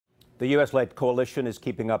The U.S.-led coalition is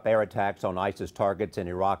keeping up air attacks on ISIS targets in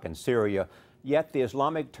Iraq and Syria, yet the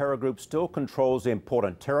Islamic terror group still controls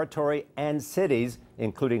important territory and cities,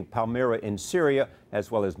 including Palmyra in Syria, as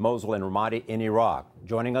well as Mosul and Ramadi in Iraq.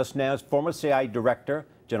 Joining us now is former CIA Director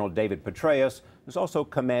General David Petraeus, who's also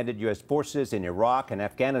commanded U.S. forces in Iraq and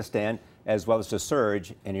Afghanistan, as well as the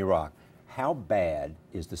surge in Iraq. How bad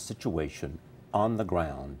is the situation on the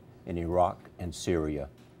ground in Iraq and Syria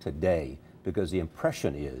today? Because the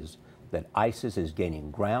impression is that ISIS is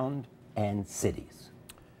gaining ground and cities.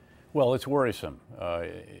 Well, it's worrisome.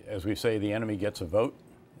 As we say, the enemy gets a vote.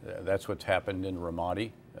 That's what's happened in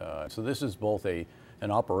Ramadi. So this is both an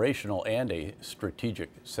operational and a strategic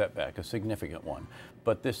setback, a significant one.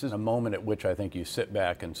 But this is a moment at which I think you sit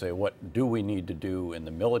back and say, what do we need to do in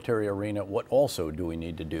the military arena? What also do we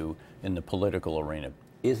need to do in the political arena?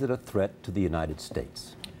 Is it a threat to the United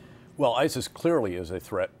States? Well, ISIS clearly is a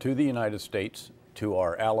threat to the United States, to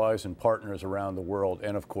our allies and partners around the world,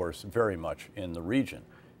 and of course, very much in the region,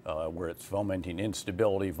 where it's fomenting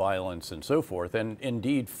instability, violence, and so forth, and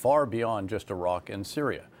indeed far beyond just Iraq and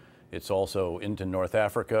Syria. It's also into North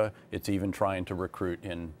Africa. It's even trying to recruit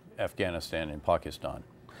in Afghanistan and Pakistan.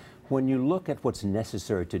 When you look at what's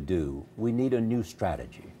necessary to do, we need a new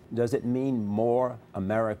strategy. Does it mean more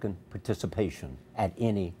American participation at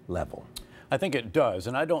any level? I think it does,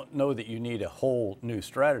 and I don't know that you need a whole new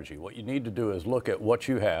strategy. What you need to do is look at what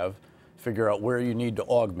you have, figure out where you need to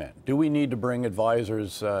augment. Do we need to bring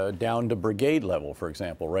advisors down to brigade level, for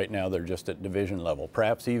example? Right now they're just at division level,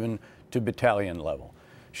 perhaps even to battalion level.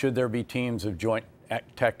 Should there be teams of joint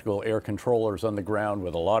tactical air controllers on the ground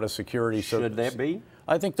with a lot of security? Should there be?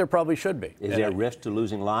 I think there probably should be. Is there a risk to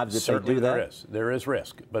losing lives if they do that? There is. There is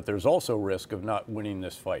risk, but there's also risk of not winning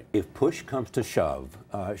this fight. If push comes to shove,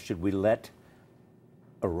 should we let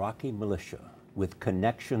Iraqi militia with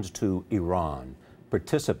connections to Iran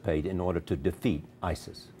participate in order to defeat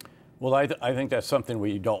ISIS? Well, I think that's something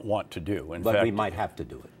we don't want to do. In fact, we might have to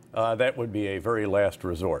do it. That would be a very last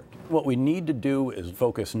resort. What we need to do is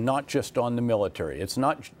focus not just on the military. It's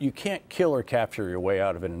not, you can't kill or capture your way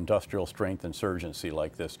out of an industrial strength insurgency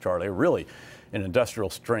like this, Charlie. Really, an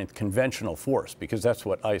industrial strength conventional force, because that's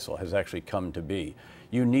what ISIL has actually come to be.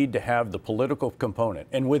 You need to have the political component,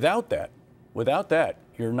 and without that,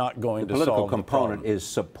 you're not going to solve the problem. The political component is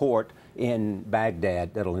support in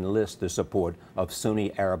Baghdad that'll enlist the support of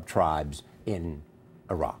Sunni Arab tribes in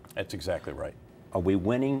Iraq. That's exactly right. Are we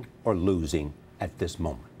winning or losing at this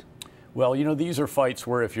moment? Well, you know, these are fights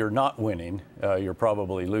where if you're not winning, you're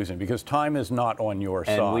probably losing, because time is not on your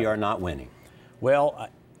side. And we are not winning. Well,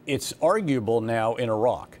 it's arguable now in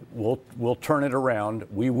Iraq. We'll turn it around.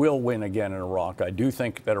 We will win again in Iraq. I do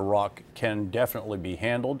think that Iraq can definitely be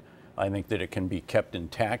handled. I think that it can be kept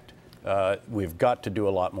intact. We've got to do a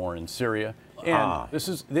lot more in Syria. And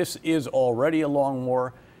this is already a long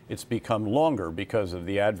war. It's become longer because of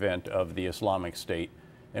the advent of the Islamic State,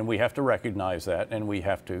 and we have to recognize that, and we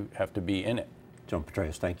have to be in it. General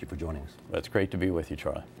Petraeus, thank you for joining us. It's great to be with you,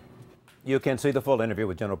 Charlie. You can see the full interview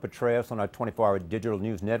with General Petraeus on our 24-hour digital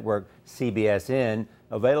news network, CBSN,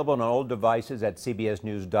 available on all devices at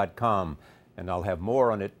cbsnews.com. And I'll have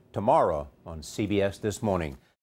more on it tomorrow on CBS This Morning.